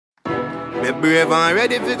Me brave and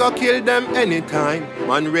ready fi go kill them anytime.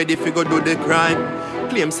 Man ready fi go do the crime.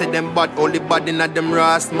 Claim say them bad, all the bad inna them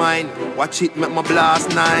rast mind. Watch it make my blast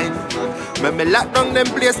 9. Me lock down them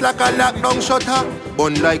place like a lockdown shutter.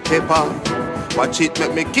 Bun like pepper. Watch it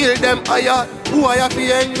make me kill them higher. Who I have to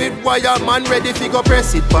hang with wire? Man ready fi go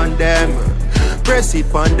press it pon them. Press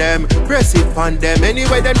it pon them, press it pon them.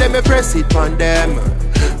 Anyway them me press it pon them.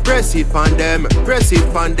 Press it pon them, press it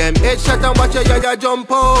pon them. Headshot and watch your yaya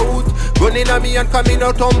jump out. Gun inna me and coming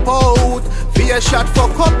out thump out. Fear shot,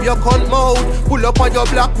 fuck up your cunt mouth. Pull up on your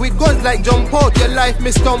block with guns like jump out. Your life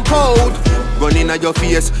me stump out. Gun inna your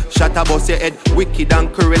face, shot a bust your head. Wicked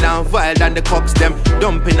and cruel and vile than the cops them.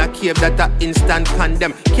 Dump in a cave that a instant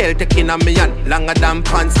condemn. Celtic inna me hand, longer than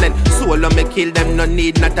pants length. Solo me kill them, no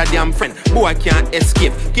need not a damn friend. Boy can't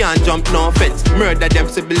escape, can't jump no fence. Murder them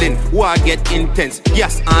sibling, war get intense.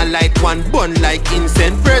 Gas and light one, burn like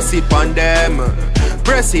incense. Press it on them,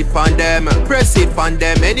 press it on them, press it on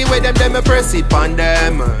them. Anyway them me press it on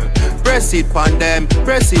them. Press it pon them,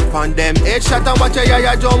 press it pon them. Headshot and watch your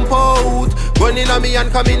yaya jump out. Gun inna me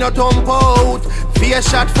and coming out thump out. Fear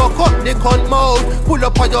shot, fuck up the cunt mouth. Pull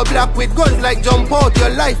up on your block with guns like jump out. Your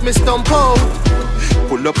life me stump out.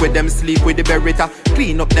 Pull up with them, sleep with the Beretta.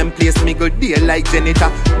 Clean up them place, mingle deal like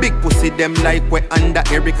janitor. Big pussy them like we under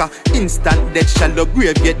Erica. Instant death, shallow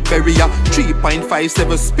grave get buried.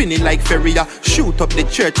 3.57 spinning like Ferrier. Shoot up the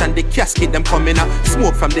church and the casket them coming up.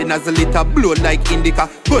 Smoke from the nozzle it a blow like indica.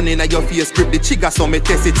 Gun inna your face, grip the trigger so me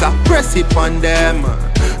test it a. Press it pon them,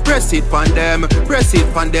 press it pon them, press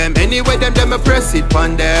it pon them. Anyway them me press it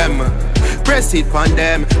pon them. Press it pon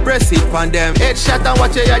them, press it pon them. Headshot and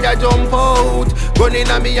watch your yaya jump out. Gun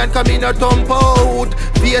inna me and coming out thump out.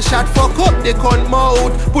 Fear shot, fuck up the cunt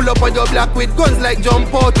mouth. Pull up on your block with guns like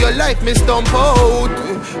jump out. Your life me stump out.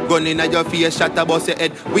 Gun inna your face, shot a bust your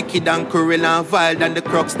head. Wicked and cruel and vile than the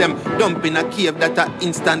crooks them. Dump in a cave that a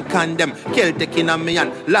instant condemn. Celtic inna me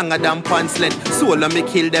and longer than pants length. Solo me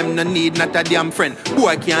kill them, no need not a damn friend.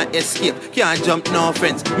 Boy can't escape, can't jump no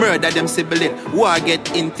fence. Murder them sibling, war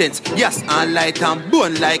get intense. Gas and light and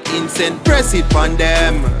burn like incense. Press it pon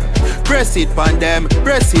them, press it pon them,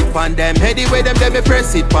 press it pon them. Anyway them me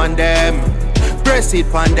press it pon them. Press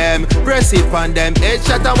it pon them, press it pon them.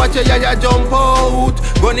 Headshot and watch your yaya jump out.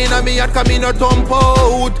 Gun inna me and coming out thump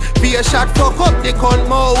out. Fear shot, fuck up the cunt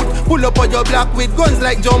mouth. Pull up on your block with guns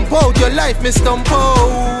like jump out. Your life me stump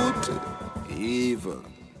out. Evil.